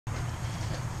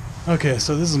Okay,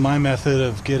 so this is my method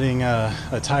of getting a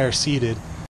tire seated.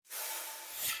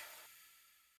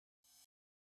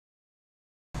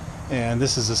 And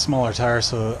this is a smaller tire,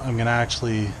 so I'm going to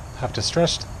actually have to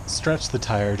stretch the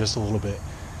tire just a little bit.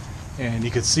 And you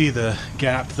can see the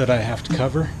gap that I have to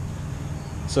cover.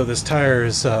 So this tire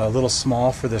is a little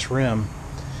small for this rim.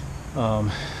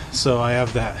 So I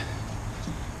have that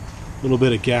little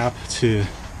bit of gap to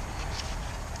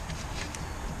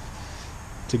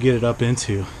get it up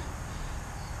into.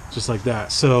 Just like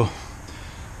that. So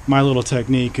my little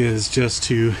technique is just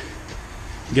to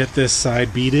get this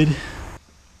side beaded.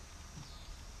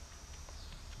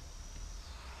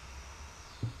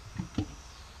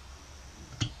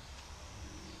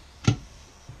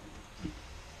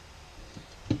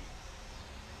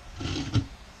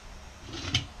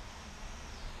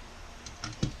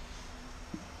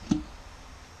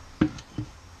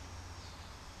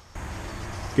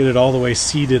 Get it all the way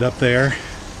seated up there.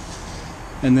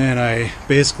 And then I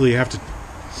basically have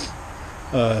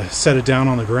to set it down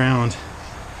on the ground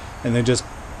and then just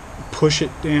push it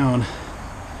down,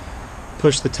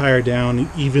 push the tire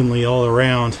down evenly all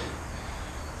around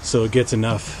so it gets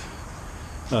enough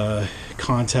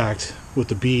contact with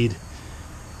the bead,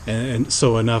 and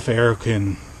so enough air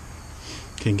can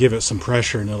give it some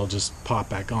pressure and it'll just pop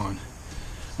back on.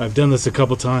 I've done this a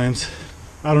couple times.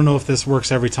 I don't know if this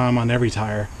works every time on every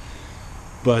tire,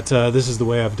 but this is the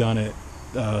way I've done it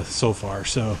so far.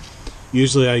 So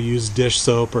usually I use dish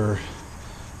soap or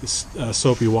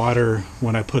soapy water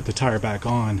when I put the tire back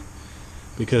on,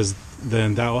 because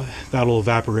then that'll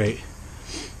evaporate.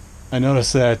 I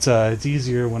noticed that it's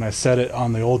easier when I set it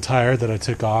on the old tire that I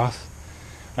took off.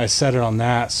 I set it on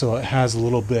that so it has a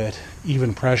little bit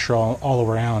even pressure all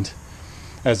around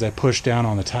as I push down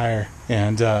on the tire,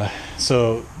 and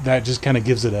so that just kind of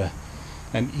gives it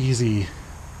an easy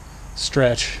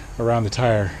stretch around the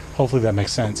tire. Hopefully that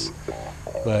makes sense,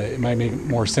 but it might make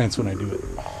more sense when I do it.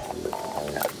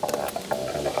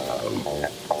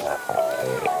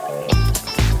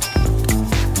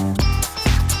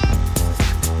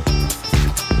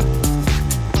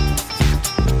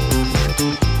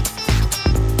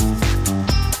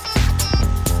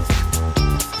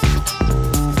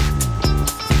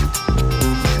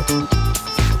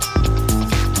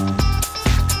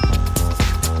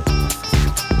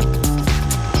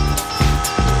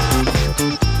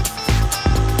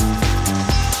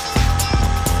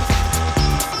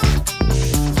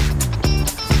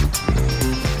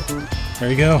 There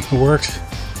you go, it worked.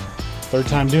 Third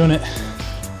time doing it.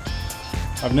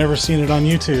 I've never seen it on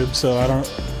YouTube, so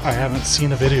I haven't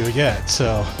seen a video yet,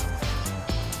 so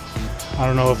I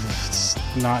don't know if it's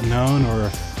not known or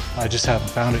if I just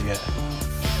haven't found it yet.